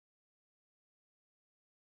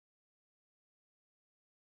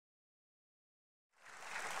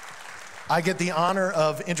I get the honor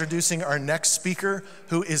of introducing our next speaker,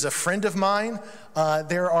 who is a friend of mine.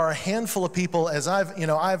 There are a handful of people, as I've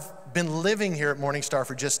been living here at Morningstar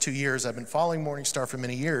for just 2 years. I've been following Morningstar for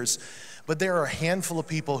many years. But there are a handful of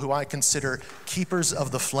people who I consider keepers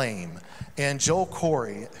of the flame. And Joel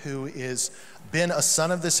Khouri, who is been a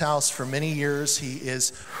son of this house for many years. He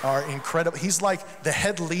is our incredible, he's like the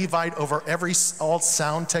head Levite over all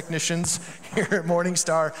sound technicians here at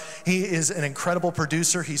Morningstar. He is an incredible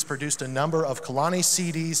producer. He's produced a number of Kalani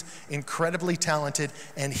CDs, incredibly talented,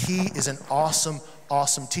 and he is an awesome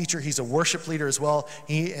teacher. He's a worship leader as well.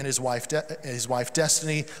 He and his wife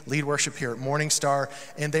Destiny lead worship here at Morningstar,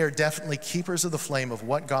 and they are definitely keepers of the flame of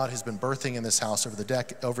what God has been birthing in this house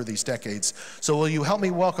over these decades. So will you help me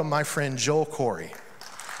welcome my friend Joel Khouri?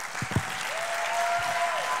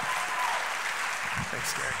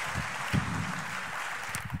 Thanks, Gary.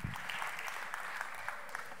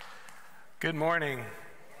 Good morning.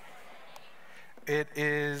 It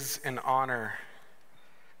is an honor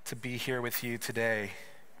to be here with you today.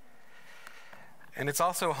 And it's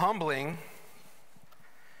also humbling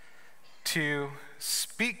to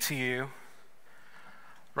speak to you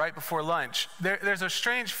right before lunch. There's a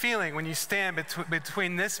strange feeling when you stand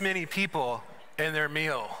between this many people and their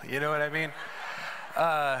meal. You know what I mean?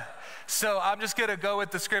 So I'm just going to go with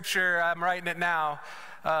the scripture. I'm writing it now.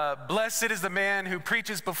 Blessed is the man who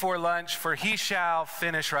preaches before lunch, for he shall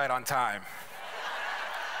finish right on time.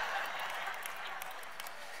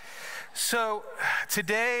 So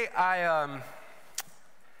today I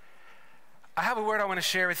have a word I want to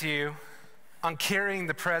share with you on carrying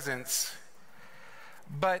the presence.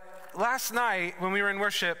 But last night when we were in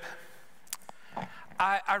worship,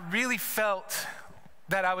 I really felt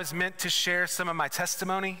that I was meant to share some of my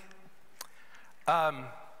testimony. I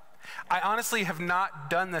honestly have not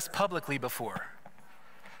done this publicly before.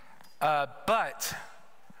 But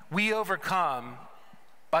we overcome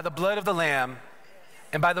by the blood of the Lamb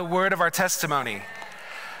and by the word of our testimony.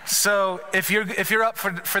 So if you're up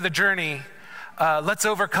for the journey, let's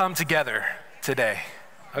overcome together today,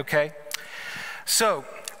 okay? So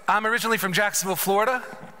I'm originally from Jacksonville, Florida.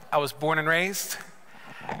 I was born and raised.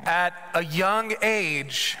 At a young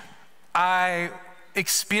age, I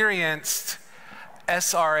experienced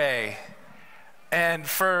SRA. And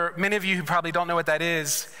for many of you who probably don't know what that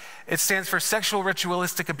is, it stands for sexual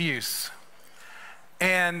ritualistic abuse.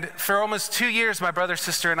 And for almost 2 years, my brother,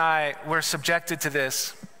 sister, and I were subjected to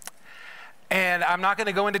this. And I'm not going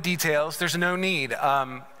to go into details. There's no need.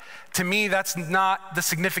 To me, that's not the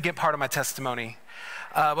significant part of my testimony.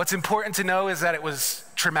 What's important to know is that it was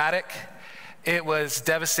traumatic. It was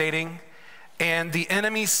devastating. And the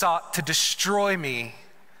enemy sought to destroy me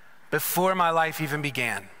before my life even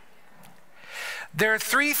began. There are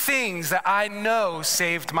 3 things that I know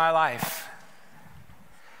saved my life.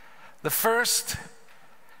 The first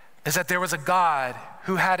is that there was a God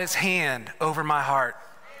who had his hand over my heart.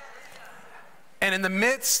 And in the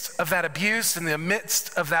midst of that abuse, in the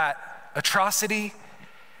midst of that atrocity,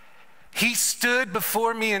 he stood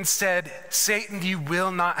before me and said, Satan, you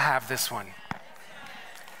will not have this one.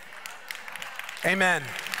 Amen.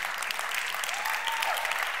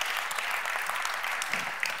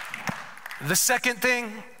 The second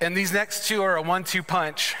thing, and these next 2 are a 1-2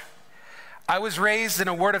 punch. I was raised in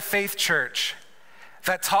a Word of Faith church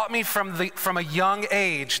that taught me from a young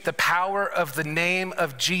age the power of the name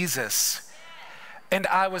of Jesus. And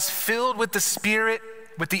I was filled with the Spirit,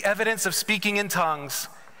 with the evidence of speaking in tongues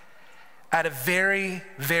at a very,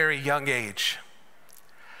 very young age.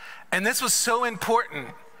 And this was so important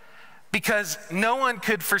because no one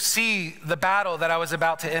could foresee the battle that I was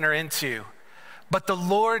about to enter into, but the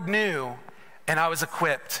Lord knew, and I was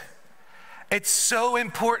equipped. It's so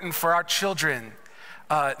important for our children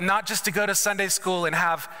not just to go to Sunday school and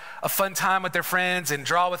have a fun time with their friends and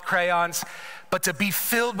draw with crayons, but to be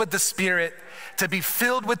filled with the Spirit, to be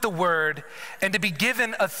filled with the Word, and to be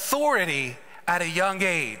given authority at a young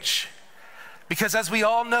age. Because as we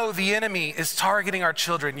all know, the enemy is targeting our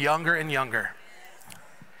children younger and younger.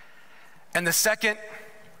 And the second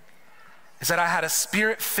is that I had a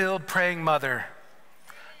Spirit-filled praying mother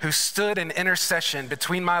who stood in intercession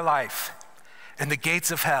between my life and the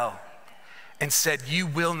gates of hell and said, you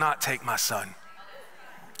will not take my son.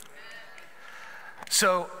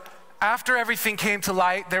 So after everything came to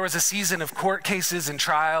light, there was a season of court cases and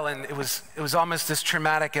trial, and it was almost as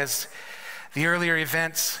traumatic as the earlier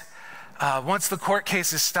events. Once the court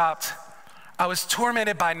cases stopped, I was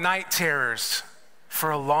tormented by night terrors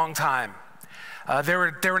for a long time. There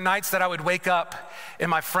were nights that I would wake up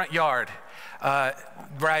in my front yard,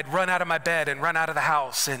 where I'd run out of my bed and run out of the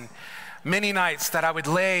house, and many nights that I would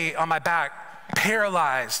lay on my back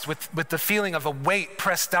paralyzed with the feeling of a weight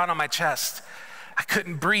pressed down on my chest. I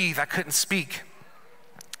couldn't breathe, I couldn't speak.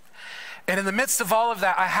 And in the midst of all of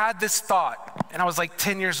that, I had this thought, and I was like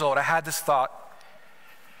 10 years old. I had this thought: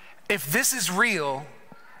 if this is real,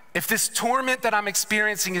 if this torment that I'm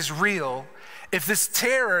experiencing is real, if this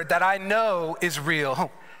terror that I know is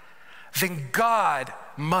real, then God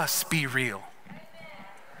must be real.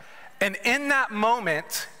 And in that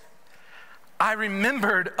moment, I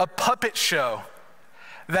remembered a puppet show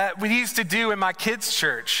that we used to do in my kids'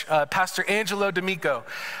 church. Pastor Angelo D'Amico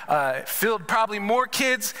filled probably more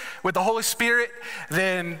kids with the Holy Spirit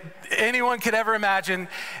than anyone could ever imagine.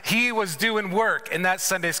 He was doing work in that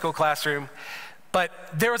Sunday school classroom. But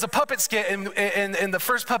there was a puppet skit, and the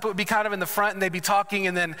first puppet would be kind of in the front, and they'd be talking,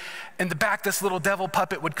 and then in the back, this little devil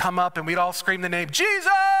puppet would come up, and we'd all scream the name,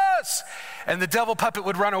 Jesus! And the devil puppet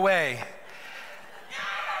would run away.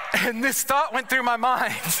 And this thought went through my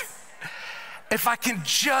mind: if I can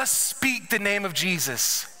just speak the name of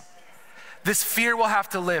Jesus, this fear will have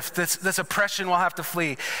to lift, this oppression will have to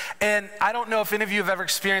flee. And I don't know if any of you have ever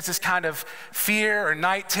experienced this kind of fear or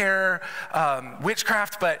night terror,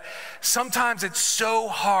 witchcraft, but sometimes it's so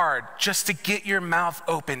hard just to get your mouth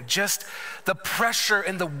open, just the pressure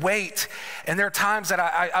and the weight. And there are times that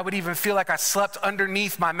I would even feel like I slept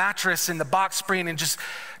underneath my mattress in the box spring and just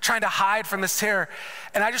trying to hide from this terror.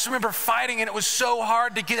 And I just remember fighting, and it was so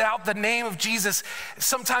hard to get out the name of Jesus.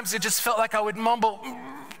 Sometimes it just felt like I would mumble,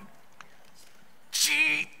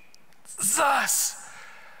 Jesus,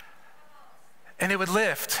 and it would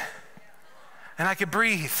lift, and I could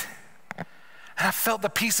breathe, and I felt the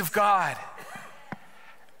peace of God.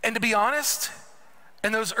 And to be honest,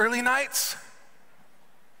 in those early nights,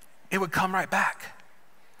 it would come right back.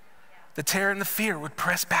 The terror and the fear would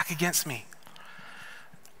press back against me.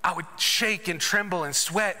 I would shake and tremble and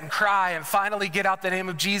sweat and cry and finally get out the name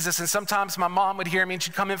of Jesus. And sometimes my mom would hear me, and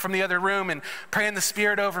she'd come in from the other room and pray in the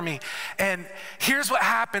Spirit over me. And here's what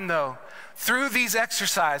happened though. Through these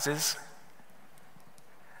exercises,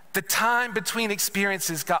 the time between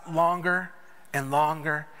experiences got longer and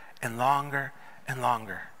longer and longer and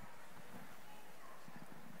longer.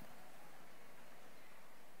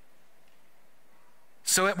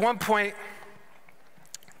 So at one point,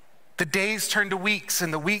 the days turned to weeks,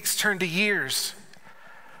 and the weeks turned to years.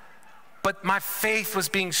 But my faith was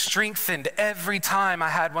being strengthened every time I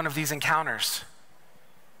had one of these encounters.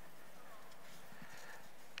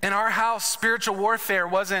 In our house, spiritual warfare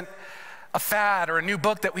wasn't a fad or a new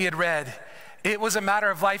book that we had read. It was a matter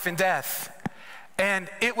of life and death. And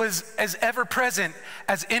it was as ever present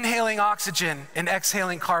as inhaling oxygen and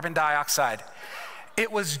exhaling carbon dioxide.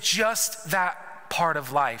 It was just that part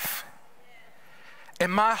of life.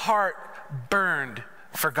 And my heart burned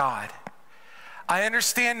for God. I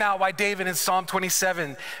understand now why David in Psalm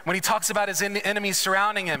 27, when he talks about his enemies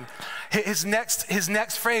surrounding him, his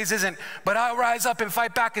next phrase isn't, but I'll rise up and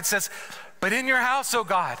fight back. It says, but in your house, O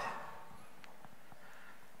God,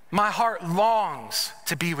 my heart longs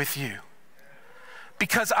to be with you,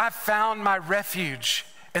 because I found my refuge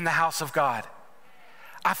in the house of God.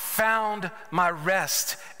 I found my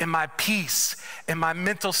rest and my peace and my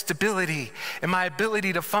mental stability and my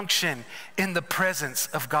ability to function in the presence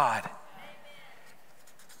of God.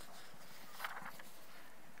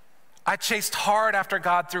 I chased hard after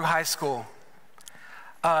God through high school.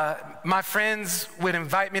 My friends would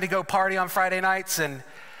invite me to go party on Friday nights, and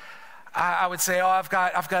I would say, oh, I've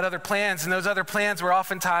got other plans. And those other plans were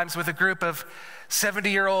oftentimes with a group of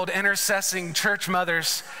 70-year-old intercessing church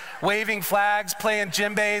mothers, waving flags, playing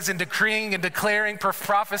djembes, and decreeing and declaring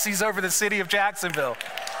prophecies over the city of Jacksonville.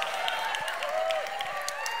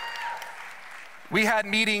 We had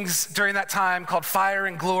meetings during that time called Fire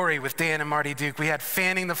and Glory with Dan and Marty Duke. We had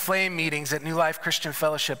Fanning the Flame meetings at New Life Christian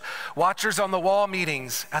Fellowship, Watchers on the Wall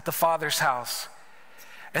meetings at the Father's house,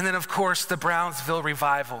 and then, of course, the Brownsville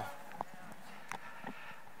Revival.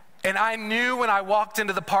 And I knew when I walked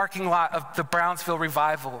into the parking lot of the Brownsville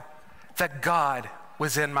Revival that God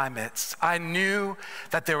was in my midst. I knew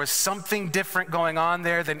that there was something different going on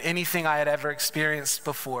there than anything I had ever experienced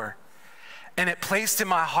before. And it placed in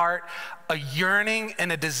my heart a yearning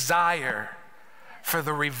and a desire for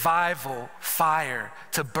the revival fire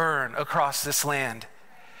to burn across this land.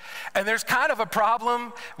 And there's kind of a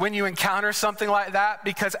problem when you encounter something like that,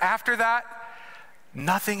 because after that,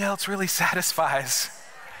 nothing else really satisfies.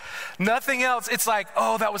 Nothing else. It's like,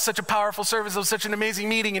 oh, that was such a powerful service. It was such an amazing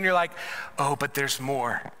meeting. And you're like, oh, but there's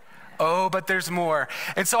more. Oh, but there's more.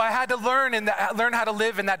 And so I had to learn how to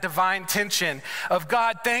live in that divine tension of,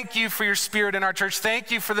 God, thank you for your Spirit in our church. Thank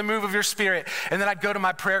you for the move of your Spirit. And then I'd go to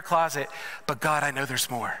my prayer closet. But God, I know there's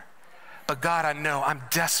more. But God, I know I'm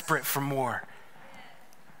desperate for more.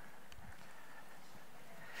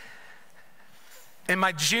 In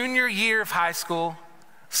my junior year of high school,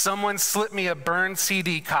 someone slipped me a burned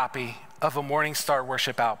CD copy of a Morningstar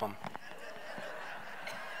worship album.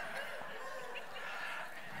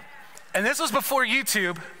 And this was before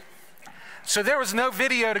YouTube, so there was no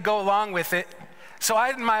video to go along with it. So I,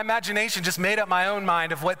 in my imagination, just made up my own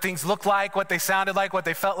mind of what things looked like, what they sounded like, what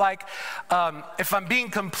they felt like. If I'm being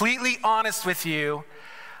completely honest with you,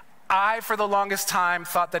 I, for the longest time,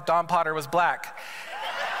 thought that Don Potter was black.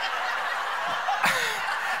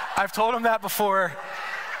 I've told him that before.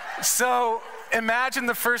 So imagine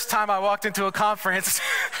the first time I walked into a conference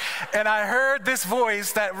and I heard this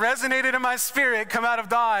voice that resonated in my spirit come out of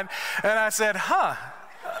Don, and I said, huh.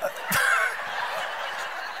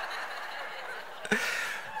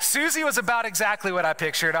 Susie was about exactly what I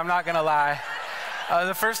pictured, I'm not gonna lie.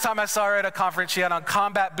 The first time I saw her at a conference, she had on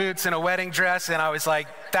combat boots and a wedding dress, and I was like,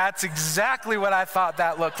 that's exactly what I thought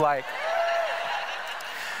that looked like.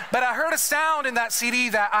 But I heard a sound in that CD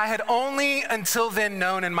that I had only until then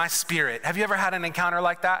known in my spirit. Have you ever had an encounter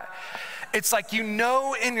like that? It's like you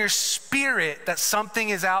know in your spirit that something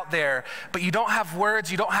is out there, but you don't have words,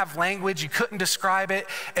 you don't have language, you couldn't describe it,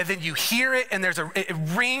 and then you hear it and it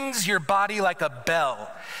rings your body like a bell.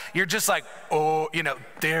 You're just like, oh,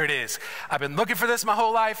 there it is. I've been looking for this my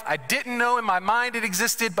whole life. I didn't know in my mind it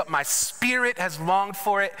existed, but my spirit has longed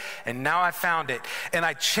for it, and now I found it. And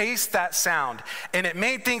I chased that sound, and it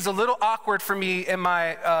made things a little awkward for me in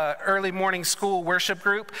my early morning school worship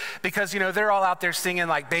group, because they're all out there singing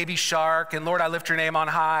like Baby Shark and Lord, I Lift Your Name on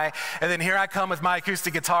High, and then here I come with my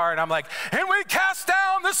acoustic guitar, and I'm like, and we cast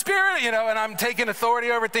down the spirit, and I'm taking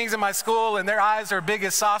authority over things in my school, and their eyes are big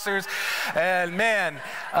as saucers, and man,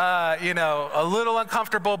 a little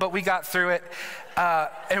uncomfortable, but we got through it.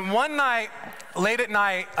 And one night, late at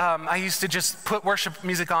night, I used to just put worship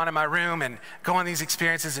music on in my room and go on these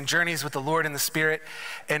experiences and journeys with the Lord and the Spirit.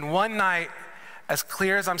 And one night, as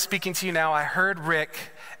clear as I'm speaking to you now, I heard Rick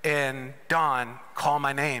and Don call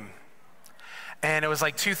my name. And it was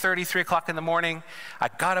like 2:30, 3 o'clock in the morning. I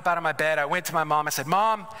got up out of my bed. I went to my mom. I said,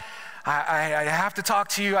 Mom, I have to talk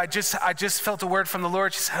to you. I just felt a word from the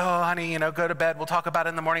Lord. She said, oh, honey, go to bed. We'll talk about it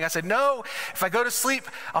in the morning. I said, no, if I go to sleep,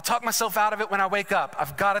 I'll talk myself out of it when I wake up.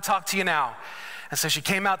 I've got to talk to you now. And so she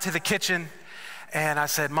came out to the kitchen, and I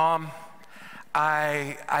said, Mom,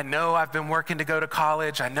 I know I've been working to go to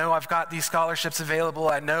college. I know I've got these scholarships available.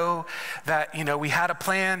 I know that, we had a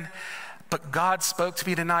plan. But God spoke to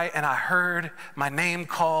me tonight, and I heard my name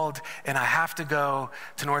called, and I have to go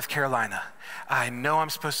to North Carolina. I know I'm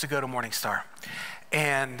supposed to go to Morningstar.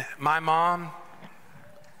 And my mom,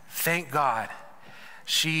 thank God,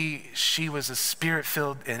 she was a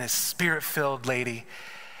spirit-filled lady.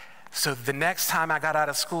 So the next time I got out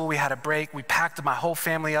of school, we had a break. We packed my whole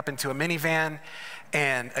family up into a minivan.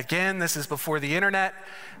 And again, this is before the internet.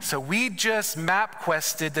 So we just map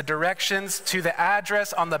quested the directions to the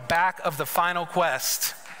address on the back of the final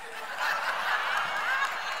quest.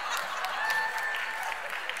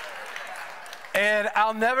 And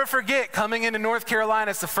I'll never forget coming into North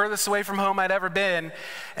Carolina. It's the furthest away from home I'd ever been.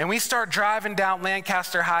 And we start driving down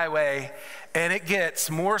Lancaster Highway, and it gets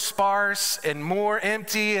more sparse and more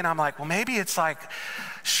empty. And I'm like, well, maybe it's like,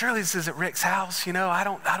 surely this isn't Rick's house, I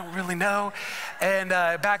don't really know. And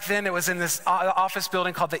back then it was in this office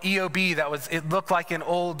building called the EOB it looked like an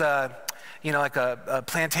old, like a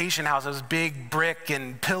plantation house. It was big brick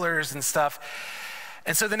and pillars and stuff.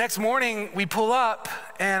 And so the next morning we pull up,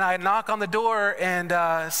 and I knock on the door, and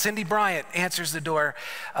Cindy Bryant answers the door,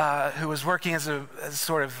 who was working as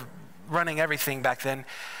sort of running everything back then.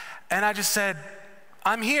 And I just said,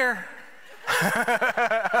 I'm here.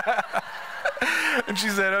 And she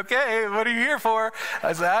said, okay, what are you here for?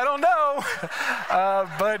 I said, I don't know,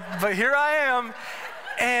 but here I am.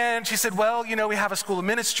 And she said, well, we have a school of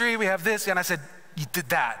ministry, we have this. And I said, you did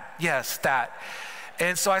that? Yes, that.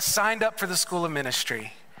 And so I signed up for the school of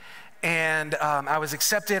ministry. And I was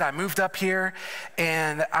accepted. I moved up here,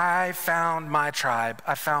 and I found my tribe.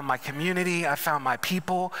 I found my community. I found my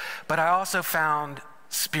people. But I also found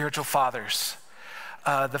spiritual fathers.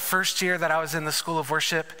 The first year that I was in the School of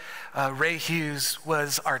Worship, Ray Hughes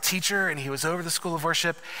was our teacher, and he was over the School of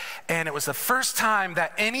Worship. And it was the first time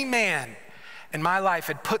that any man in my life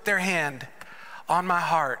had put their hand on my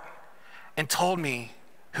heart and told me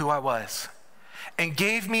who I was, and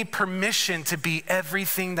gave me permission to be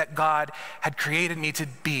everything that God had created me to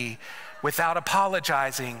be without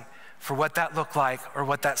apologizing for what that looked like or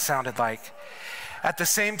what that sounded like. At the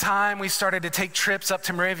same time, we started to take trips up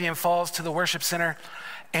to Moravian Falls to the worship center,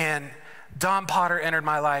 and Don Potter entered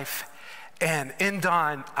my life. And in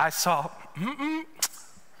Don, I saw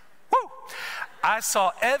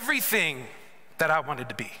everything that I wanted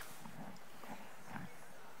to be.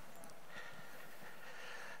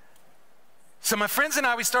 So my friends and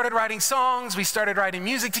I, we started writing songs, we started writing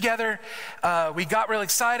music together. We got real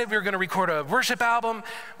excited. We were gonna record a worship album.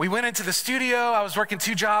 We went into the studio. I was working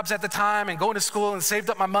 2 jobs at the time and going to school and saved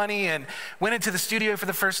up my money and went into the studio for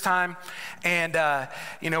the first time. And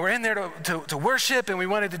we're in there to worship, and we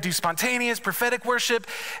wanted to do spontaneous prophetic worship.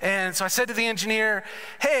 And so I said to the engineer,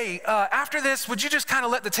 hey, after this, would you just kind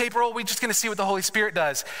of let the tape roll? We're just gonna see what the Holy Spirit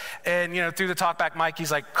does. And through the talkback mic, he's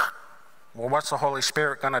like, well, what's the Holy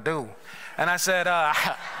Spirit gonna do? And I said,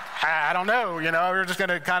 I don't know, we were just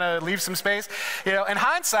gonna kind of leave some space. In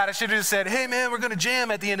hindsight, I should have just said, hey man, we're gonna jam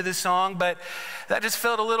at the end of this song, but that just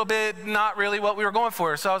felt a little bit not really what we were going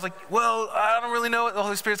for. So I was like, well, I don't really know what the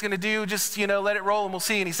Holy Spirit's gonna do, just, let it roll and we'll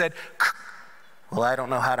see. And he said, well, I don't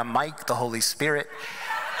know how to mic the Holy Spirit.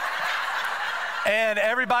 And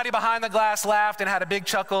everybody behind the glass laughed and had a big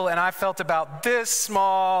chuckle, and I felt about this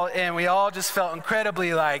small, and we all just felt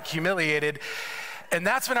incredibly humiliated. And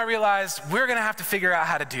that's when I realized we're gonna have to figure out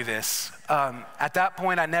how to do this. At that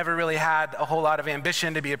point, I never really had a whole lot of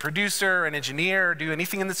ambition to be a producer, an engineer, or do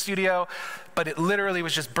anything in the studio, but it literally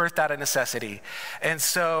was just birthed out of necessity. And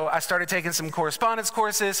so I started taking some correspondence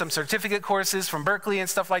courses, some certificate courses from Berkeley and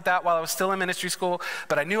stuff like that while I was still in ministry school,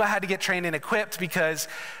 but I knew I had to get trained and equipped because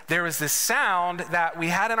there was this sound that we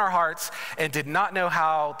had in our hearts and did not know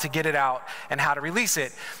how to get it out and how to release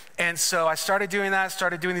it. And so I started doing that,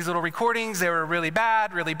 started doing these little recordings. They were really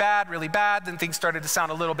bad, really bad, really bad. Then things started to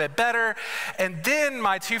sound a little bit better. And then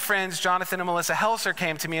my 2 friends, Jonathan and Melissa Helser,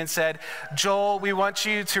 came to me and said, Joel, we want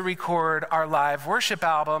you to record our live worship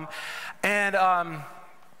album. And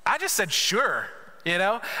I just said, sure.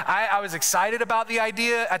 I was excited about the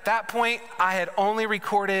idea. At that point, I had only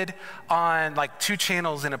recorded on 2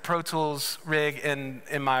 channels in a Pro Tools rig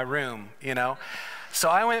in my room, So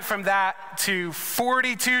I went from that to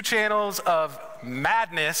 42 channels of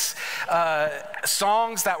madness,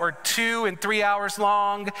 songs that were 2 and 3 hours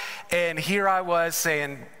long, and here I was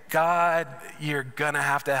saying, God, you're gonna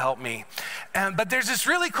have to help me. But there's this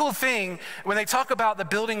really cool thing when they talk about the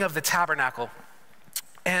building of the tabernacle,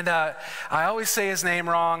 and I always say his name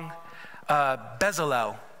wrong,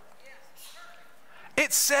 Bezalel.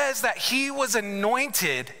 It says that he was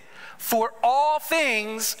anointed for all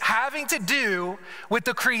things having to do with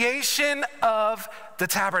the creation of the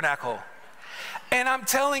tabernacle. And I'm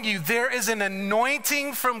telling you, there is an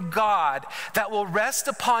anointing from God that will rest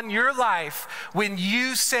upon your life when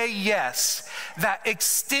you say yes, that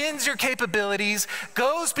extends your capabilities,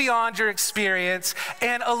 goes beyond your experience,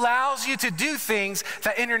 and allows you to do things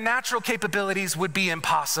that in your natural capabilities would be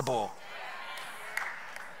impossible.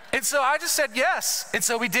 And so I just said yes, and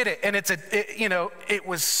so we did it, and it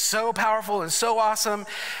was so powerful and so awesome.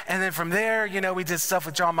 And then from there, we did stuff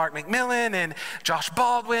with John Mark McMillan and Josh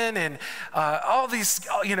Baldwin, and all these,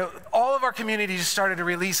 all of our community just started to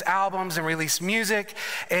release albums and release music,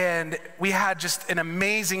 and we had just an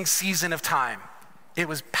amazing season of time. It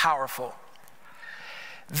was powerful.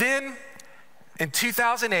 Then in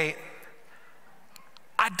 2008,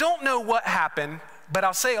 I don't know what happened, but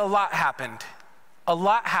I'll say a lot happened. A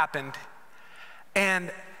lot happened,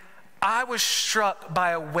 and I was struck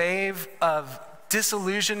by a wave of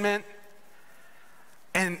disillusionment,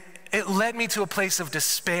 and it led me to a place of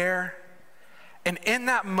despair. And in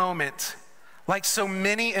that moment, like so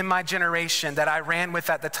many in my generation that I ran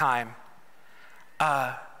with at the time,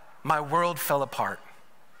 my world fell apart.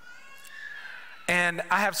 And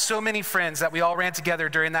I have so many friends that we all ran together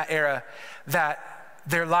during that era that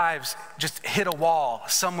their lives just hit a wall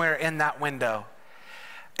somewhere in that window.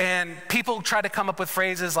 And people try to come up with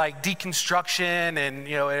phrases like deconstruction and,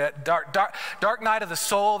 dark night of the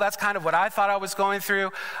soul. That's kind of what I thought I was going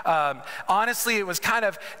through. Honestly, it was kind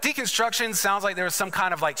of, deconstruction sounds like there was some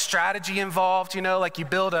kind of strategy involved, like you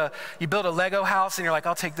build a Lego house and you're like,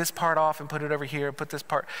 I'll take this part off and put it over here, put this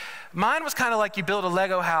part. Mine was kind of like you build a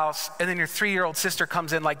Lego house and then your 3-year-old sister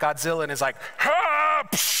comes in like Godzilla and is like, ah,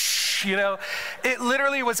 psh, It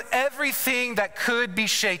literally was everything that could be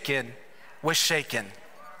shaken was shaken.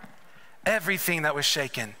 Everything that was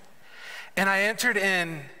shaken. And I entered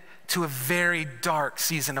into a very dark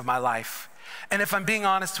season of my life. And if I'm being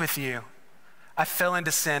honest with you, I fell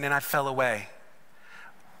into sin and I fell away.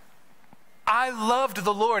 I loved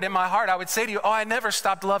the Lord in my heart. I would say to you, I never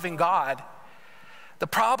stopped loving God. The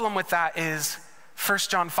problem with that is 1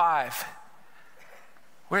 John 5,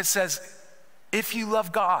 where it says, if you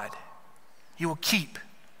love God, you will keep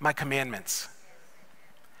my commandments.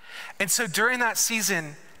 And so during that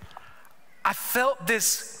season, I felt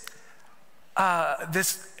this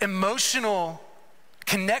emotional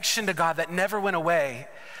connection to God that never went away,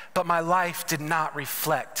 but my life did not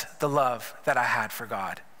reflect the love that I had for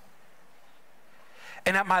God.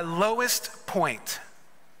 And at my lowest point,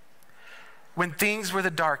 when things were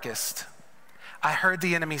the darkest, I heard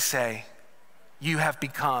the enemy say, "You have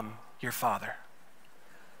become your father."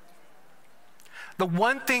 The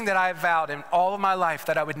one thing that I vowed in all of my life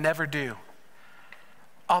that I would never do,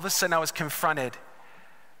 all of a sudden I was confronted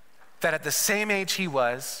that at the same age he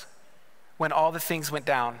was, when all the things went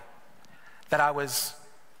down, that I was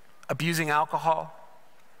abusing alcohol,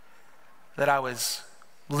 that I was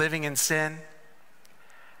living in sin,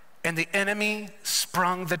 and the enemy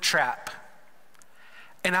sprung the trap.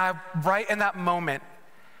 And I, right in that moment,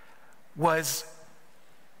 was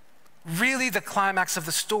really the climax of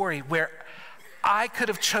the story, where I could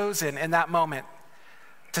have chosen in that moment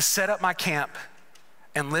to set up my camp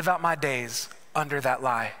and live out my days under that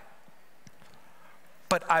lie.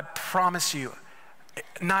 But I promise you,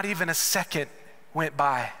 not even a second went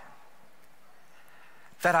by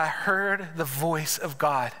that I heard the voice of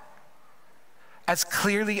God as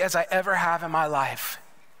clearly as I ever have in my life.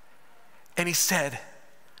 And he said,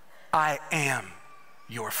 "I am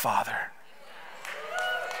your father."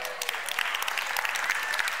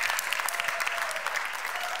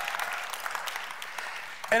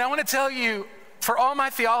 And I want to tell you, for all my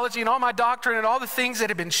theology and all my doctrine and all the things that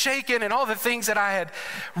had been shaken and all the things that I had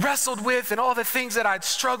wrestled with and all the things that I'd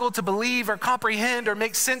struggled to believe or comprehend or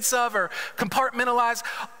make sense of or compartmentalize,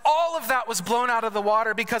 all of that was blown out of the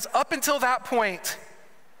water, because up until that point,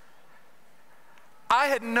 I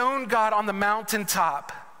had known God on the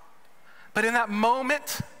mountaintop. But in that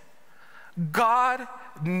moment, God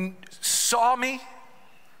saw me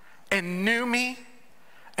and knew me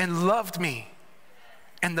and loved me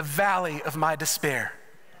in the valley of my despair.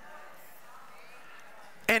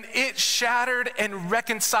 And it shattered and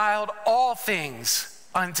reconciled all things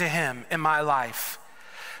unto him in my life.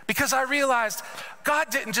 Because I realized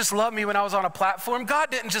God didn't just love me when I was on a platform.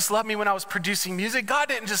 God didn't just love me when I was producing music. God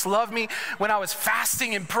didn't just love me when I was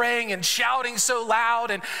fasting and praying and shouting so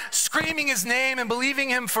loud and screaming his name and believing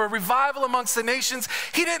him for a revival amongst the nations.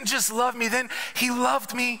 He didn't just love me then. He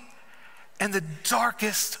loved me in the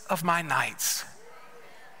darkest of my nights.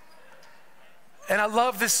 And I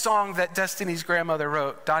love this song that Destiny's grandmother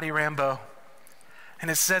wrote, Dottie Rambo.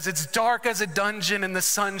 And it says, "It's dark as a dungeon and the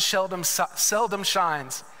sun seldom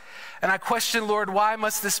shines. And I question, Lord, why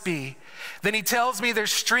must this be? Then he tells me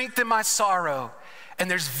there's strength in my sorrow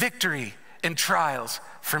and there's victory in trials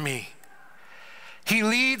for me. He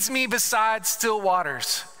leads me beside still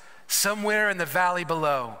waters, somewhere in the valley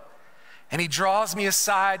below. And he draws me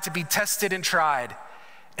aside to be tested and tried.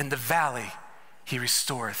 In the valley, he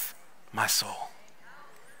restoreth my soul."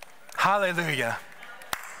 Hallelujah.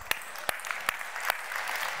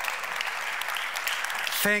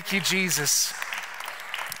 Thank you, Jesus.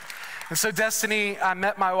 And so, Destiny, I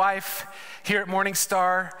met my wife here at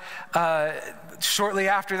Morningstar. Shortly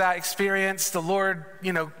after that experience, the Lord,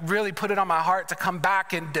 really put it on my heart to come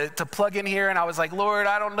back and to plug in here. And I was like, "Lord,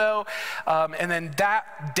 I don't know." And then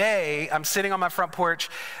that day, I'm sitting on my front porch.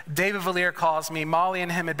 David Valier calls me. Molly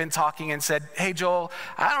and him had been talking and said, "Hey, Joel,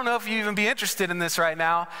 I don't know if you even be interested in this right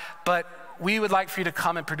now, but we would like for you to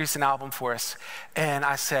come and produce an album for us." And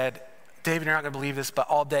I said, "David, you're not going to believe this, but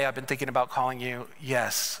all day I've been thinking about calling you."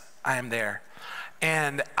 Yes, I am there.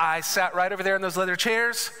 And I sat right over there in those leather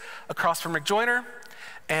chairs across from Rick Joyner,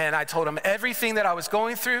 and I told him everything that I was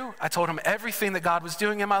going through. I told him everything that God was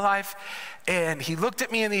doing in my life, and he looked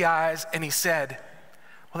at me in the eyes and he said,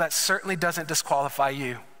 "Well, that certainly doesn't disqualify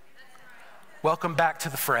you. Welcome back to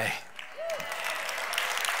the fray."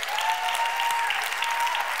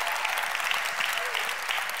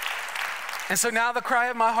 And so now the cry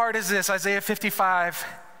of my heart is this, Isaiah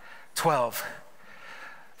 55:12.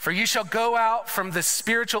 "For you shall go out from the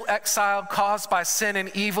spiritual exile caused by sin and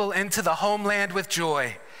evil into the homeland with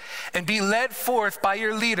joy, and be led forth by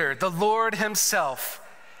your leader, the Lord himself,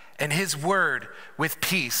 and his word with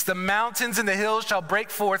peace. The mountains and the hills shall break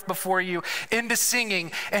forth before you into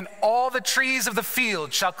singing, and all the trees of the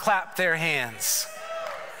field shall clap their hands."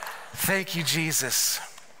 Thank you, Jesus.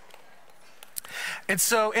 And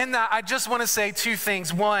so in that, I just want to say two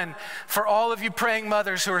things. One, for all of you praying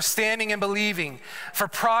mothers who are standing and believing, for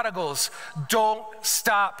prodigals, don't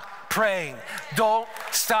stop praying. Don't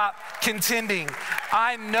stop contending.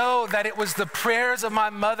 I know that it was the prayers of my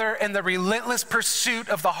mother and the relentless pursuit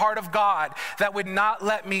of the heart of God that would not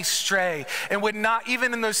let me stray, and would not,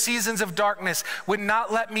 even in those seasons of darkness, would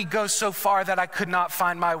not let me go so far that I could not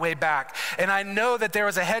find my way back. And I know that there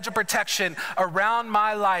was a hedge of protection around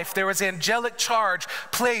my life. There was angelic charge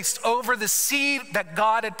placed over the seed that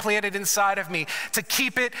God had planted inside of me to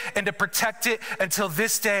keep it and to protect it until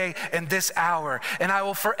this day and this hour. And I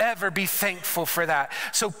will forever never be thankful for that.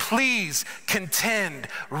 So please contend,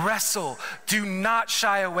 wrestle, do not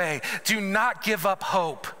shy away, do not give up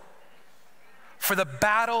hope. For the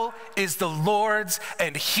battle is the Lord's,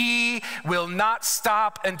 and he will not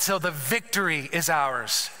stop until the victory is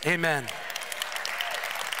ours. Amen.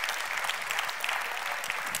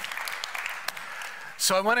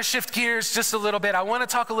 So I want to shift gears just a little bit. I want to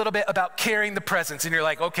talk a little bit about carrying the presence. And you're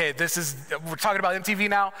like, okay, we're talking about MTV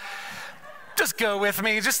now. Just go with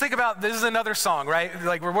me. Just think about, this is another song, right?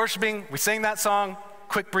 Like we're worshiping, we sing that song,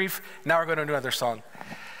 quick brief, now we're going to another song.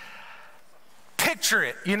 Picture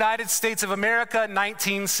it, United States of America,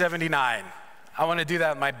 1979. I want to do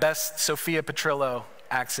that in my best Sophia Petrillo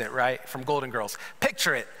accent, right? From Golden Girls.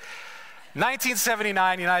 Picture it,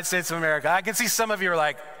 1979, United States of America. I can see some of you are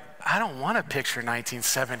like, I don't want to picture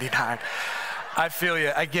 1979. I feel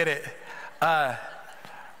you, I get it.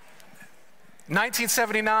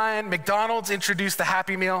 1979, McDonald's introduced the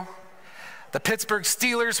Happy Meal. The Pittsburgh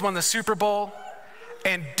Steelers won the Super Bowl,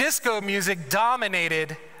 and disco music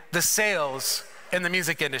dominated the sales in the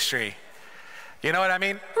music industry. You know what I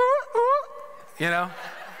mean? Ooh, ooh. You know,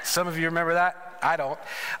 some of you remember that. I don't.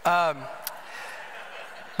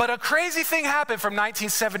 But a crazy thing happened from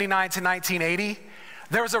 1979 to 1980.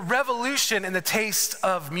 There was a revolution in the taste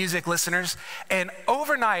of music listeners, and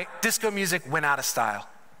overnight, disco music went out of style.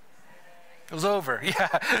 It was over,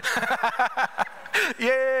 yeah.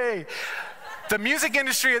 Yay. The music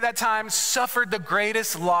industry at that time suffered the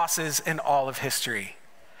greatest losses in all of history.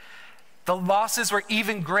 The losses were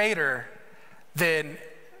even greater than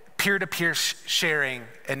peer-to-peer sharing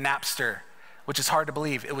and Napster, which is hard to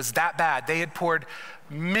believe. It was that bad. They had poured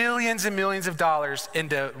millions and millions of dollars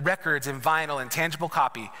into records and vinyl and tangible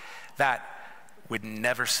copy that would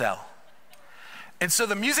never sell. And so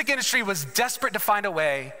the music industry was desperate to find a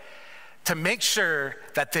way to make sure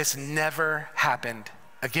that this never happened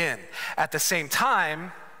again. At the same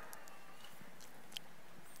time,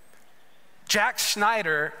 Jack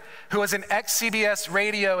Schneider, who was an ex-CBS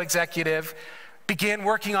radio executive, began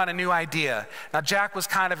working on a new idea. Now, Jack was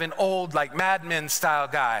kind of an old, like, Mad Men style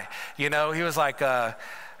guy. You know, he was like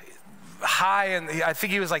high, and I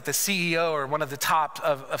think he was like the CEO or one of the top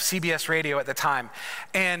of CBS radio at the time.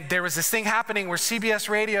 And there was this thing happening where CBS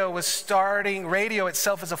radio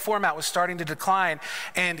itself as a format was starting to decline.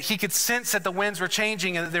 And he could sense that the winds were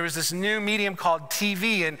changing and that there was this new medium called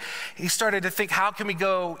TV. And he started to think, how can we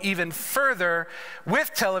go even further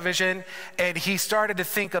with television? And he started to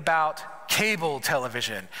think about cable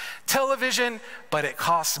television. Television, but it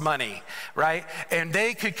costs money, right? And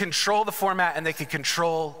they could control the format and they could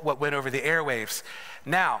control what went over the airwaves.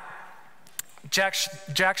 Now,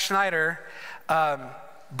 Jack Schneider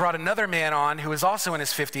brought another man on who was also in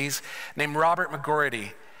his 50s named Robert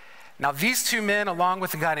McGority. Now, these two men, along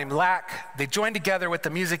with a guy named Lack, they joined together with the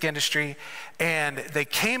music industry and they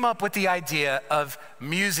came up with the idea of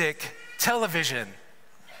music television.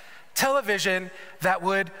 Television that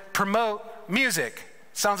would promote music.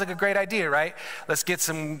 Sounds like a great idea, right? Let's get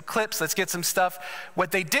some clips, let's get some stuff.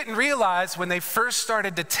 What they didn't realize when they first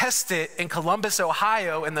started to test it in Columbus,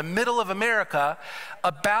 Ohio, in the middle of America,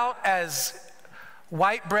 about as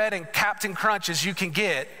white bread and Captain Crunch as you can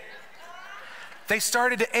get, they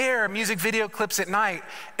started to air music video clips at night,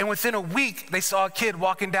 and within a week, they saw a kid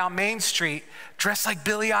walking down Main Street dressed like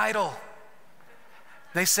Billy Idol.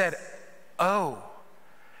 They said, oh,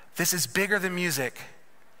 this is bigger than music.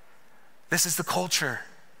 This is the culture.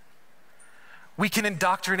 We can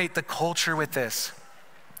indoctrinate the culture with this.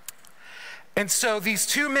 And so these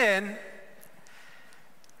two men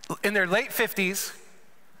in their late 50s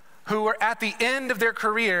who were at the end of their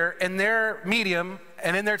career in their medium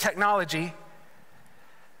and in their technology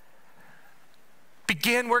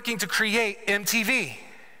began working to create MTV.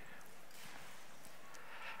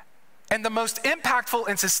 And the most impactful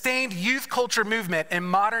and sustained youth culture movement in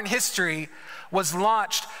modern history was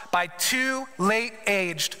launched by two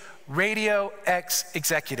late-aged Radio X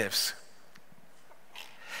executives.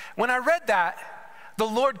 When I read that, the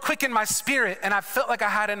Lord quickened my spirit, and I felt like I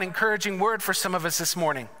had an encouraging word for some of us this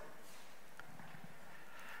morning.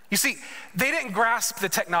 You see, they didn't grasp the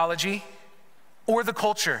technology or the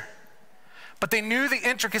culture, but they knew the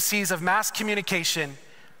intricacies of mass communication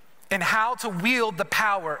and how to wield the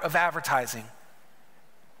power of advertising.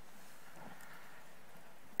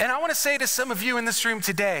 And I want to say to some of you in this room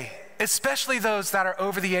today, especially those that are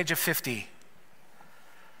over the age of 50,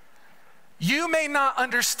 you may not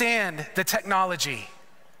understand the technology.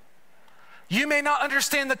 You may not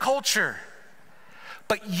understand the culture,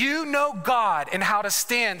 but you know God and how to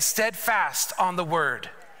stand steadfast on the word.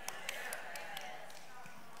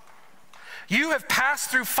 You have passed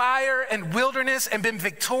through fire and wilderness and been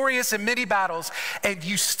victorious in many battles, and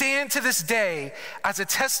you stand to this day as a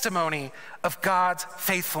testimony of God's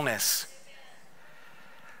faithfulness.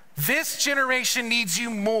 This generation needs you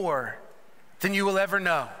more than you will ever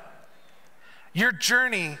know. Your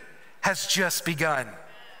journey has just begun.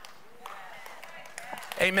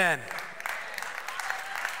 Amen.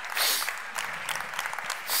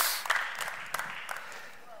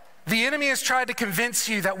 The enemy has tried to convince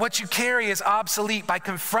you that what you carry is obsolete by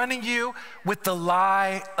confronting you with the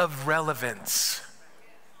lie of relevance.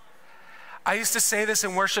 I used to say this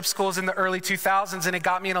in worship schools in the early 2000s, and it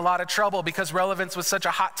got me in a lot of trouble because relevance was such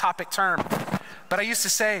a hot topic term. But I used to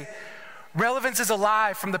say, relevance is a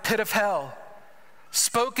lie from the pit of hell,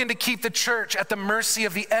 spoken to keep the church at the mercy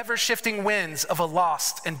of the ever-shifting winds of a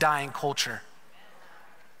lost and dying culture.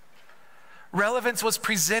 Relevance was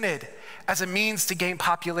presented as a means to gain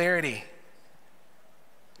popularity.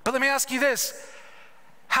 But let me ask you this: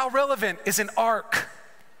 how relevant is an ark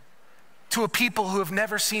to a people who have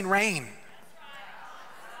never seen rain?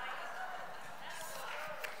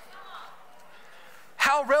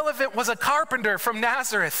 How relevant was a carpenter from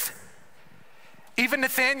Nazareth? Even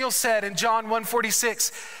Nathanael said in John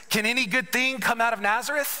 1:46, "Can any good thing come out of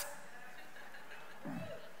Nazareth?"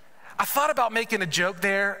 I thought about making a joke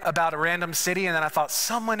there about a random city, and then I thought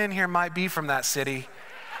someone in here might be from that city,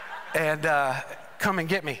 and come and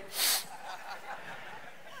get me.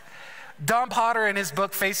 Don Potter in his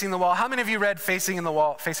book, Facing the Wall. How many of you read Facing the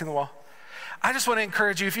Wall? I just want to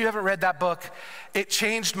encourage you, if you haven't read that book, it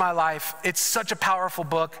changed my life. It's such a powerful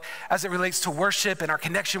book as it relates to worship and our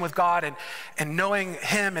connection with God and knowing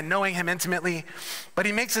Him intimately. But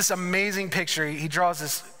he makes this amazing picture. He draws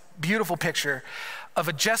this beautiful picture of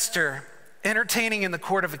a jester entertaining in the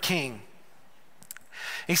court of a king.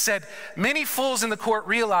 He said, many fools in the court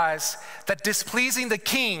realize that displeasing the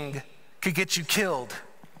king could get you killed.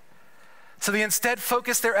 So they instead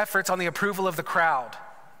focus their efforts on the approval of the crowd.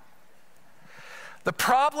 The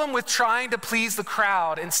problem with trying to please the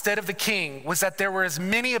crowd instead of the king was that there were as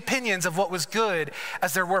many opinions of what was good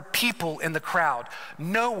as there were people in the crowd.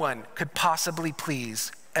 No one could possibly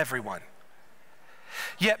please everyone.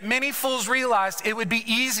 Yet many fools realized it would be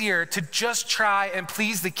easier to just try and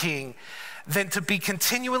please the king than to be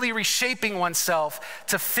continually reshaping oneself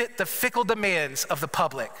to fit the fickle demands of the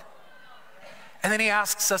public. And then he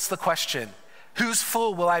asks us the question, whose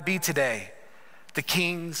fool will I be today? The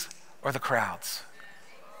king's or the crowd's?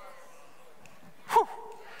 Whew.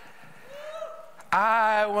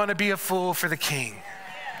 I want to be a fool for the king.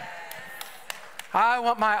 I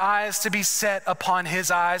want my eyes to be set upon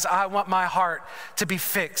his eyes. I want my heart to be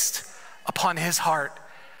fixed upon his heart.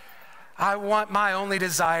 I want my only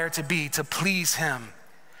desire to be to please him.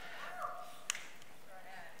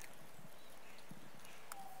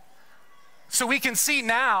 So we can see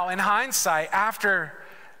now in hindsight, after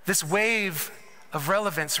this wave of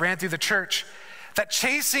relevance ran through the church, that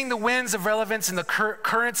chasing the winds of relevance and the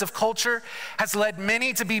currents of culture has led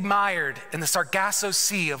many to be mired in the Sargasso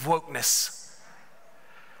Sea of wokeness.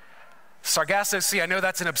 Sargasso Sea, I know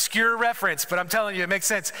that's an obscure reference, but I'm telling you, it makes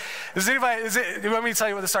sense. Do you want me to tell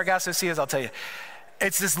you what the Sargasso Sea is? I'll tell you.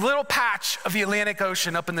 It's this little patch of the Atlantic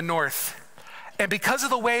Ocean up in the north. And because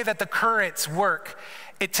of the way that the currents work,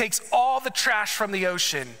 it takes all the trash from the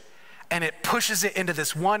ocean and it pushes it into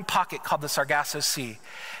this one pocket called the Sargasso Sea,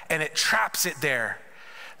 and it traps it there.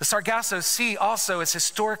 The Sargasso Sea also is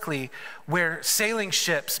historically where sailing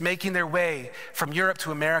ships making their way from Europe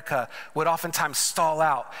to America would oftentimes stall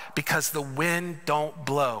out because the wind don't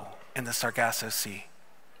blow in the Sargasso Sea.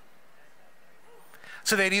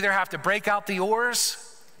 So they'd either have to break out the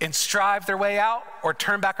oars and strive their way out or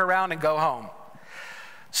turn back around and go home.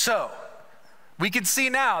 So we can see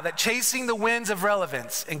now that chasing the winds of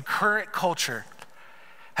relevance in current culture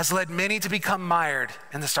has led many to become mired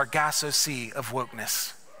in the Sargasso Sea of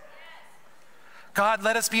wokeness. God,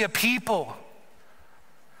 let us be a people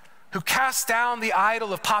who cast down the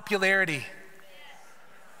idol of popularity,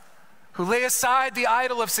 who lay aside the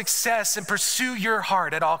idol of success and pursue your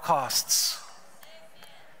heart at all costs.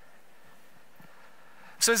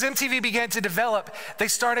 So as MTV began to develop, they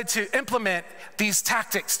started to implement these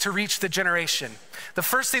tactics to reach the generation. The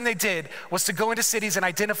first thing they did was to go into cities and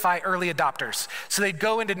identify early adopters. So they'd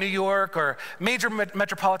go into New York or major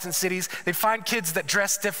metropolitan cities. They'd find kids that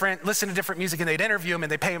dress different, listen to different music, and they'd interview them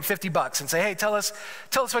and they'd pay them $50 and say, hey, tell us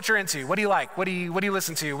what you're into. What do you like? What do you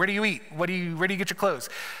listen to? Where do you eat? Where do you get your clothes?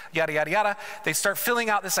 Yada, yada, yada. They start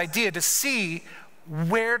filling out this idea to see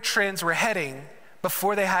where trends were heading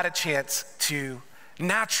before they had a chance to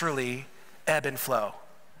naturally ebb and flow.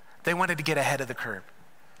 They wanted to get ahead of the curve.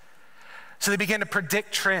 So they began to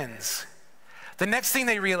predict trends. The next thing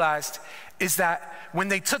they realized is that when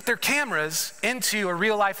they took their cameras into a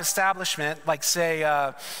real life establishment, like say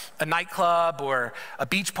a nightclub or a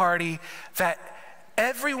beach party, that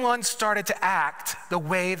everyone started to act the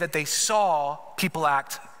way that they saw people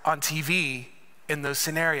act on TV in those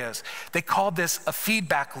scenarios. They called this a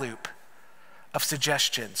feedback loop of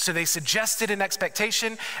suggestion. So they suggested an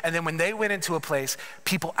expectation, and then when they went into a place,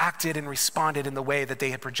 people acted and responded in the way that they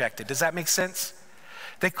had projected. Does that make sense?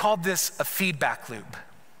 They called this a feedback loop.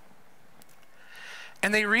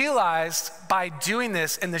 And they realized by doing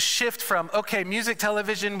this and the shift from, okay, music,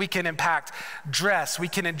 television, we can impact dress, we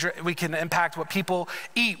can impact what people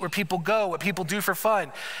eat, where people go, what people do for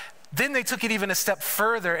fun. Then they took it even a step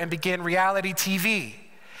further and began reality TV.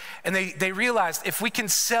 And they realized if we can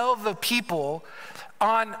sell the people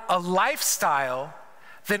on a lifestyle,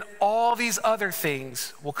 then all these other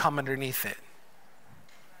things will come underneath it.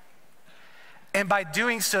 And by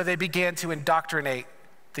doing so, they began to indoctrinate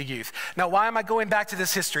the youth. Now, why am I going back to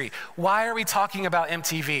this history? Why are we talking about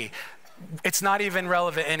MTV? It's not even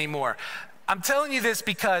relevant anymore. I'm telling you this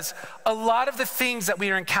because a lot of the things that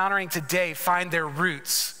we are encountering today find their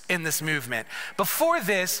roots in this movement. Before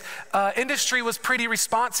this, industry was pretty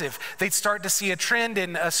responsive. They'd start to see a trend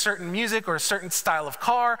in a certain music or a certain style of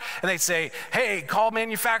car, and they'd say, hey, call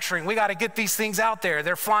manufacturing. We got to get these things out there.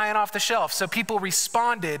 They're flying off the shelf. So people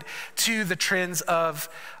responded to the trends of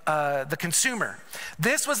the consumer.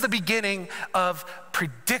 This was the beginning of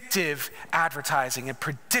predictive advertising and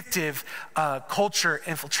predictive culture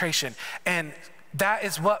infiltration. And that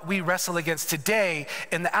is what we wrestle against today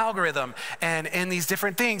in the algorithm and in these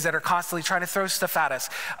different things that are constantly trying to throw stuff at us.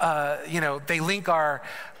 They link our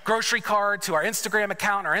grocery card to our Instagram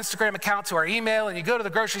account to our email, and you go to the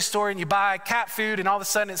grocery store and you buy cat food, and all of a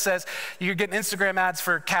sudden it says you're getting Instagram ads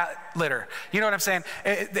for cat litter. You know what I'm saying?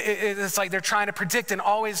 It's like they're trying to predict and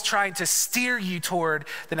always trying to steer you toward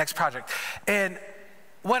the next project. And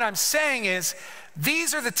what I'm saying is,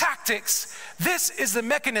 these are the tactics, this is the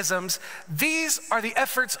mechanisms, these are the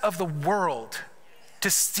efforts of the world to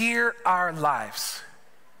steer our lives.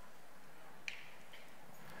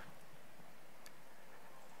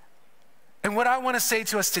 And what I want to say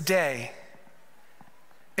to us today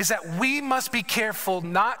is that we must be careful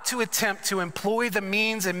not to attempt to employ the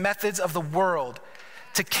means and methods of the world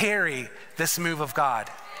to carry this move of God.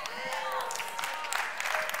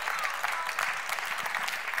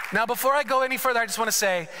 Now, before I go any further, I just want to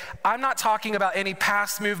say, I'm not talking about any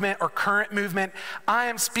past movement or current movement. I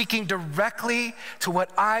am speaking directly to what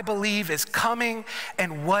I believe is coming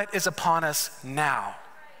and what is upon us now,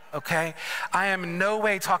 okay? I am in no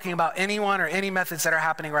way talking about anyone or any methods that are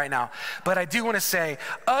happening right now. But I do want to say,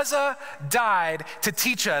 Uzzah died to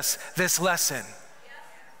teach us this lesson.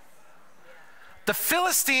 The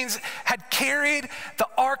Philistines had carried the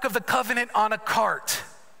Ark of the Covenant on a cart.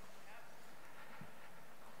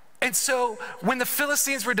 And so when the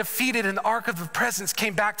Philistines were defeated and the Ark of the Presence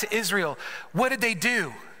came back to Israel, what did they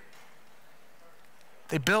do?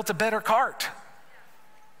 They built a better cart.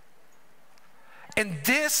 And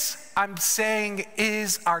this, I'm saying,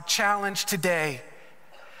 is our challenge today.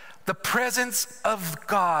 The presence of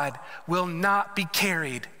God will not be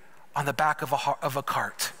carried on the back of a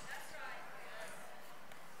cart.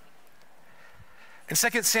 In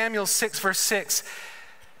 2 Samuel 6, verse 6,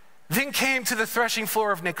 then came to the threshing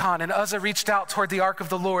floor of Nacon, and Uzzah reached out toward the ark of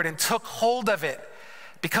the Lord and took hold of it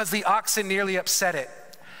because the oxen nearly upset it.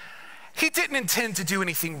 He didn't intend to do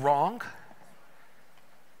anything wrong.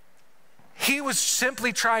 He was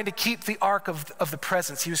simply trying to keep the ark of the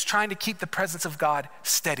presence. He was trying to keep the presence of God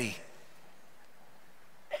steady.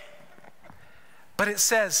 But it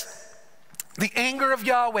says, the anger of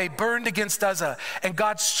Yahweh burned against Uzzah, and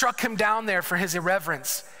God struck him down there for his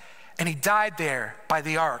irreverence, and he died there by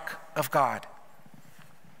the ark of God.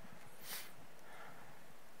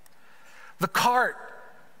 The cart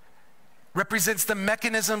represents the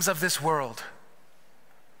mechanisms of this world.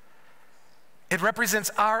 It represents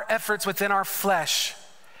our efforts within our flesh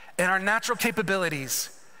and our natural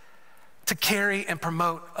capabilities to carry and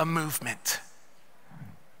promote a movement.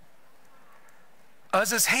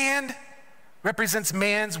 Uzzah's hand represents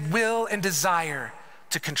man's will and desire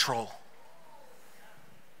to control.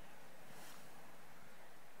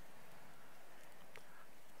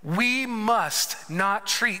 We must not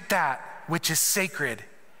treat that which is sacred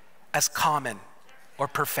as common or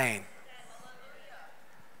profane.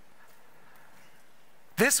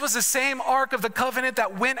 This was the same Ark of the Covenant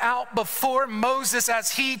that went out before Moses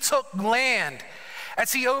as he took land.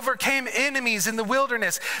 as he overcame enemies in the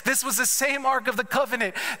wilderness. This was the same Ark of the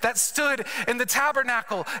Covenant that stood in the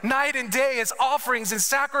tabernacle night and day as offerings and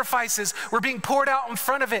sacrifices were being poured out in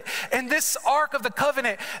front of it. And this Ark of the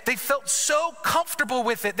Covenant, they felt so comfortable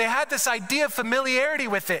with it. They had this idea of familiarity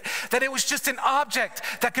with it, that it was just an object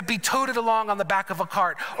that could be toted along on the back of a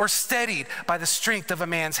cart or steadied by the strength of a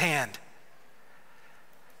man's hand.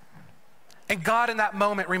 And God in that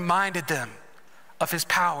moment reminded them of his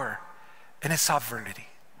power and his sovereignty.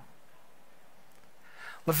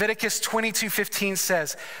 Leviticus 22:15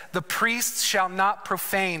 says, "The priests shall not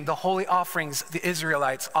profane the holy offerings the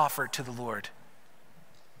Israelites offer to the Lord."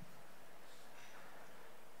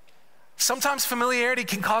 Sometimes familiarity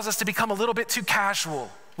can cause us to become a little bit too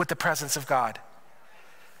casual with the presence of God.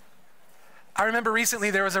 I remember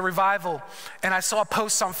recently there was a revival, and I saw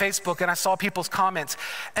posts on Facebook, and I saw people's comments,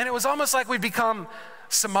 and it was almost like we've become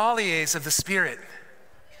sommeliers of the Spirit.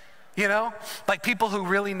 You know, like people who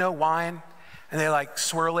really know wine, and they like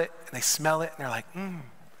swirl it, and they smell it, and they're like,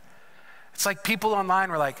 It's like people online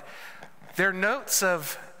were like, they're notes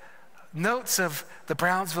of the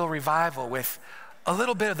Brownsville revival with a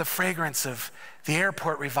little bit of the fragrance of the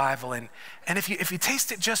airport revival, and if you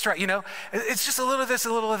taste it just right, you know, it's just a little of this,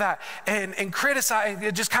 a little of that, and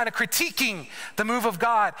criticizing, just kind of critiquing the move of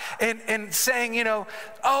God, and saying, you know,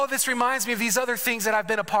 oh, this reminds me of these other things that I've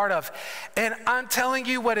been a part of. And I'm telling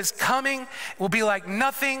you, what is coming will be like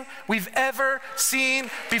nothing we've ever seen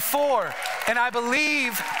before. And I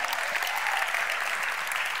believe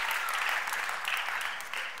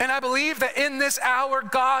that in this hour,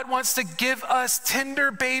 God wants to give us tender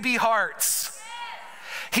baby hearts.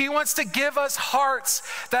 He wants to give us hearts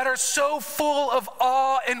that are so full of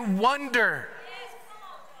awe and wonder.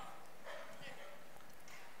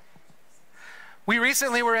 We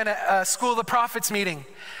recently were in a School of the Prophets meeting,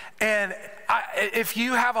 and if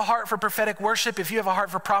you have a heart for prophetic worship, if you have a heart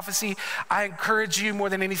for prophecy, I encourage you more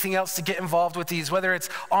than anything else to get involved with these, whether it's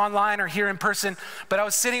online or here in person. But I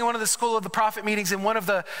was sitting in one of the School of the Prophet meetings, and one of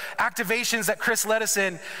the activations that Chris led us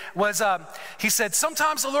in was, he said,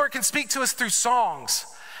 sometimes the Lord can speak to us through songs.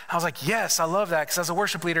 I was like, yes, I love that, because as a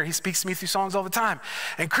worship leader, he speaks to me through songs all the time.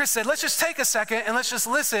 And Chris said, let's just take a second and let's just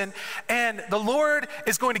listen, and the Lord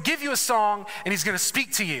is going to give you a song, and he's going to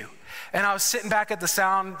speak to you. And I was sitting back at the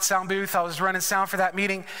sound booth. I was running sound for that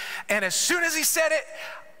meeting. And as soon as he said it,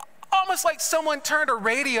 almost like someone turned a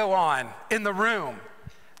radio on in the room.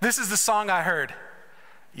 This is the song I heard.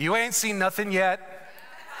 You ain't seen nothing yet.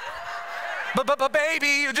 But baby,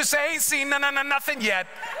 you just ain't seen nothing yet.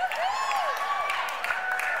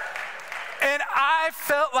 And I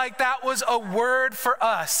felt like that was a word for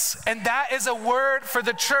us. And that is a word for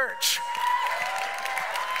the church.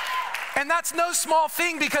 And that's no small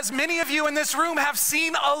thing, because many of you in this room have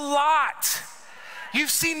seen a lot.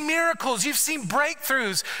 You've seen miracles, you've seen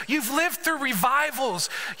breakthroughs, you've lived through revivals,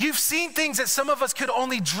 you've seen things that some of us could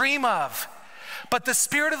only dream of. But the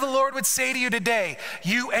Spirit of the Lord would say to you today,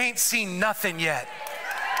 you ain't seen nothing yet.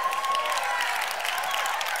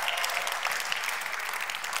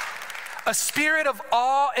 A spirit of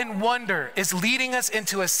awe and wonder is leading us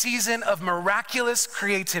into a season of miraculous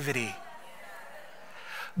creativity.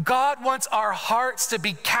 God wants our hearts to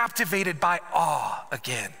be captivated by awe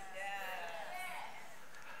again.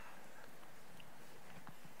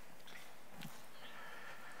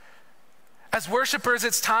 As worshipers,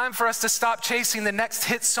 it's time for us to stop chasing the next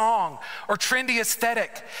hit song or trendy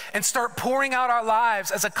aesthetic and start pouring out our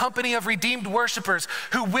lives as a company of redeemed worshipers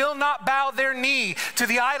who will not bow their knee to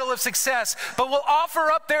the idol of success, but will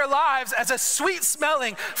offer up their lives as a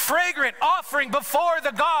sweet-smelling, fragrant offering before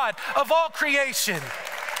the God of all creation.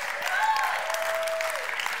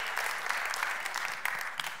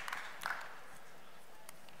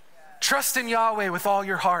 Trust in Yahweh with all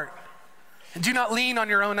your heart, and do not lean on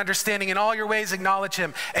your own understanding. In all your ways acknowledge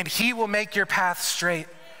him, and he will make your path straight.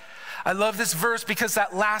 I love this verse because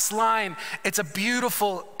that last line, it's a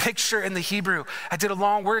beautiful picture in the Hebrew. I did a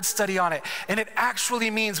long word study on it, and it actually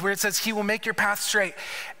means, where it says he will make your path straight,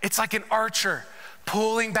 it's like an archer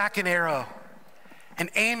pulling back an arrow and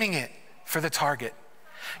aiming it for the target.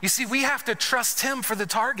 You see, we have to trust him for the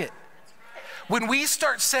target. When we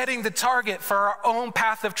start setting the target for our own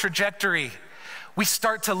path of trajectory, we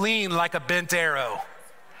start to lean like a bent arrow.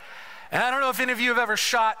 And I don't know if any of you have ever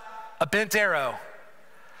shot a bent arrow,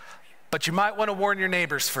 but you might want to warn your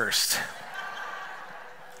neighbors first.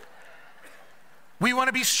 We want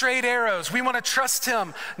to be straight arrows. We want to trust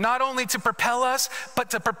him, not only to propel us,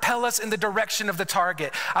 but to propel us in the direction of the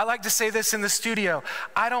target. I like to say this in the studio.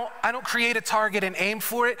 I don't create a target and aim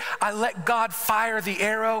for it. I let God fire the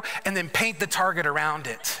arrow and then paint the target around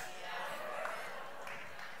it.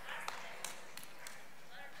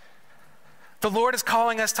 The Lord is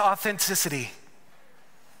calling us to authenticity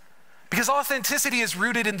because authenticity is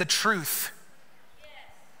rooted in the truth.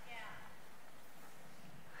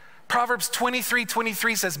 Proverbs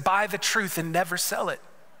 23:23 says, buy the truth and never sell it.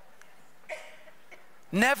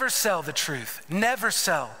 Never sell the truth. Never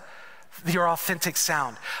sell your authentic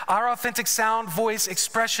sound. Our authentic sound, voice,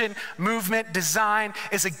 expression, movement, design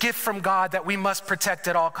is a gift from God that we must protect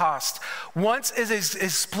at all costs. Once it is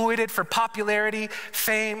exploited for popularity,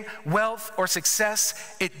 fame, wealth, or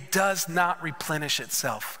success, it does not replenish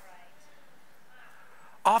itself.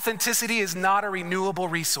 Authenticity is not a renewable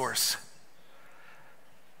resource.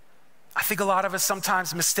 I think a lot of us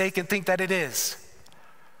sometimes mistake and think that it is.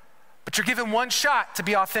 But you're given one shot to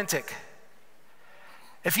be authentic.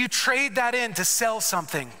 If you trade that in to sell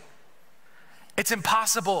something, it's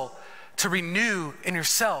impossible to renew in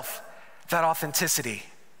yourself that authenticity.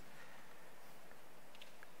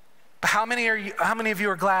 But how many of you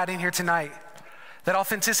are glad in here tonight that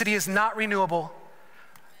authenticity is not renewable,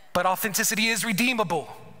 but authenticity is redeemable?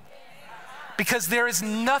 Because there is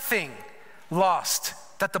nothing lost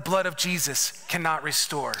that the blood of Jesus cannot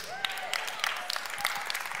restore.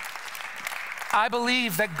 I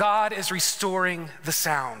believe that God is restoring the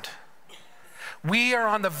sound. We are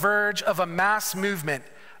on the verge of a mass movement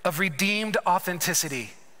of redeemed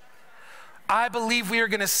authenticity. I believe we are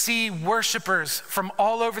going to see worshipers from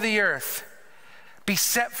all over the earth be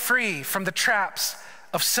set free from the traps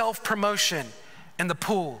of self-promotion and the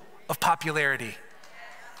pool of popularity.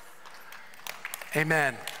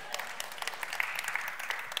 Amen.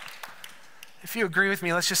 If you agree with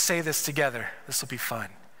me, let's just say this together. This will be fun.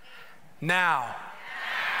 Now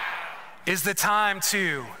is the time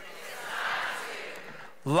to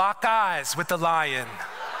lock eyes with the lion.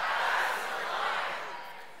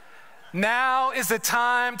 Now is the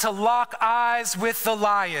time to lock eyes with the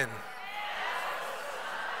lion.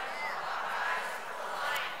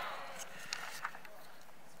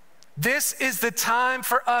 This is the time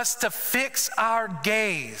for us to fix our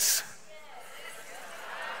gaze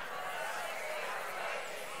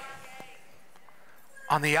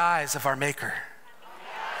on the eyes of our Maker.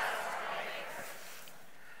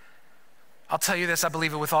 I'll tell you this, I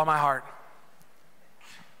believe it with all my heart.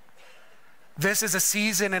 This is a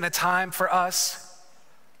season and a time for us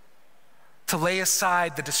to lay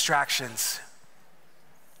aside the distractions.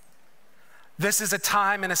 This is a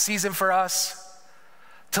time and a season for us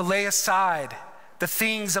to lay aside the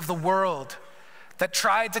things of the world that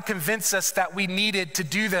tried to convince us that we needed to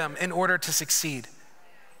do them in order to succeed.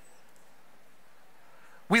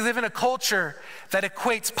 We live in a culture that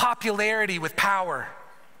equates popularity with power.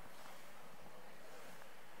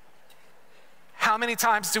 How many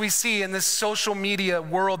times do we see in this social media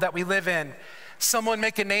world that we live in, someone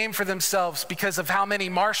make a name for themselves because of how many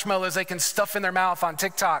marshmallows they can stuff in their mouth on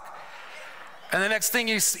TikTok? And the next thing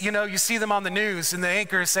you see them on the news and the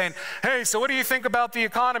anchor is saying, hey, so what do you think about the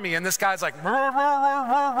economy? And this guy's like, rrr, rrr,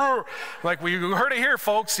 rrr, rrr. Like, we heard it here,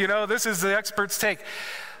 folks, this is the expert's take.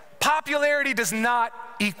 Popularity does not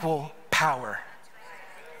equal power.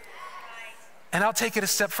 And I'll take it a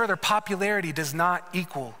step further. Popularity does not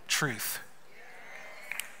equal truth.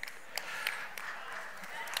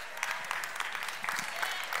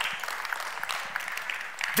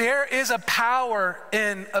 There is a power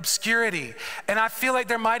in obscurity. And I feel like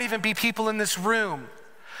there might even be people in this room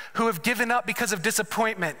who have given up because of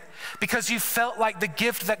disappointment, because you felt like the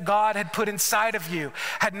gift that God had put inside of you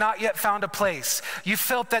had not yet found a place. You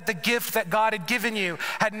felt that the gift that God had given you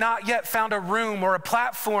had not yet found a room or a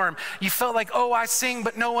platform. You felt like, oh, I sing,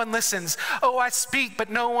 but no one listens. Oh, I speak, but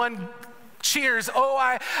no one cheers. Oh,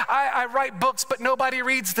 I write books, but nobody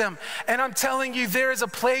reads them. And I'm telling you, there is a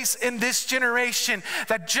place in this generation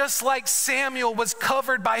that just like Samuel was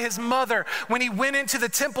covered by his mother when he went into the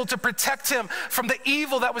temple to protect him from the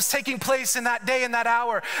evil that was taking place in that day and that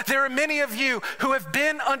hour. There are many of you who have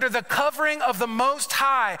been under the covering of the Most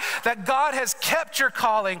High, that God has kept your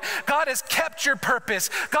calling, God has kept your purpose,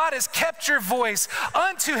 God has kept your voice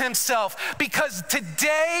unto himself, because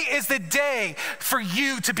today is the day for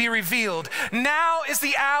you to be revealed. Now is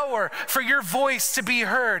the hour for your voice to be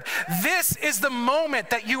heard. This is the moment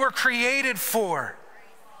that you were created for.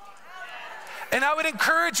 And I would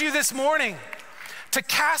encourage you this morning to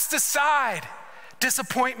cast aside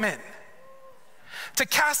disappointment, to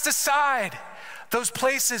cast aside those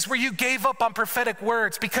places where you gave up on prophetic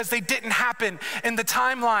words because they didn't happen in the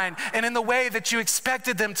timeline and in the way that you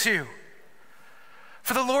expected them to.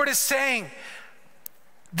 For the Lord is saying,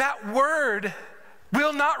 that word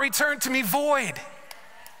will not return to me void.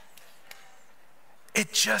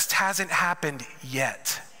 It just hasn't happened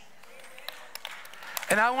yet.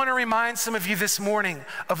 And I want to remind some of you this morning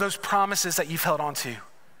of those promises that you've held on to.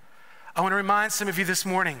 I want to remind some of you this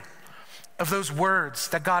morning of those words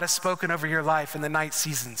that God has spoken over your life in the night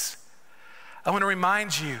seasons. I want to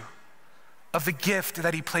remind you of the gift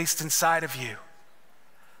that he placed inside of you.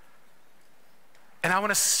 And I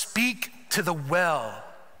want to speak to the well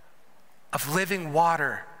of living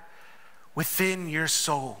water within your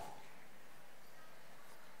soul.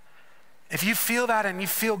 If you feel that and you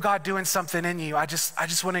feel God doing something in you, I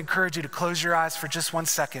just want to encourage you to close your eyes for just 1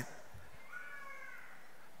 second.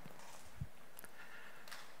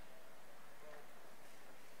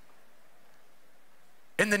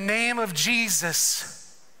 In the name of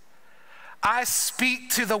Jesus, I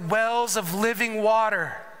speak to the wells of living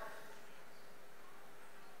water.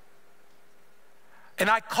 And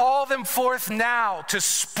I call them forth now to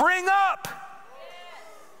spring up,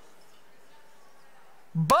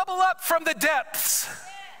 bubble up from the depths.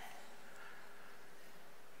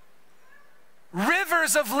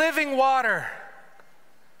 Rivers of living water.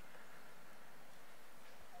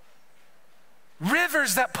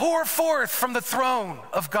 Rivers that pour forth from the throne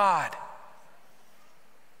of God.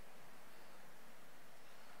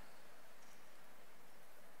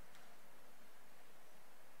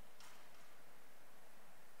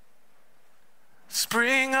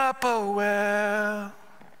 Spring up a well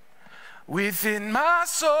within my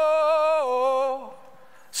soul.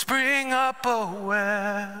 Spring up a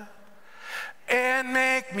well and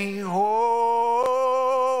make me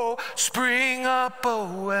whole. Spring up a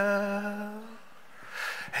well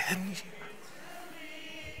and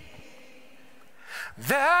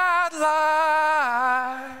that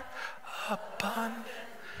light abundant.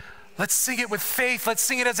 Let's sing it with faith. Let's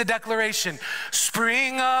sing it as a declaration.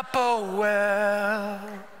 Spring up a well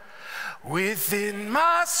within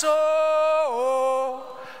my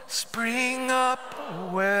soul. Spring up a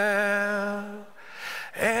well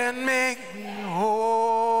and make me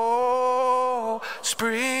whole.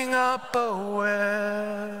 Spring up a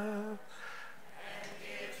well and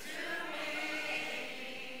give to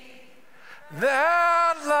me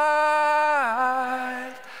that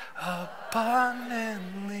life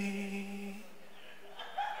abundantly.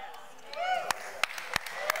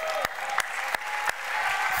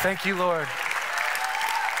 Thank you, Lord.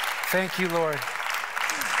 Thank you, Lord.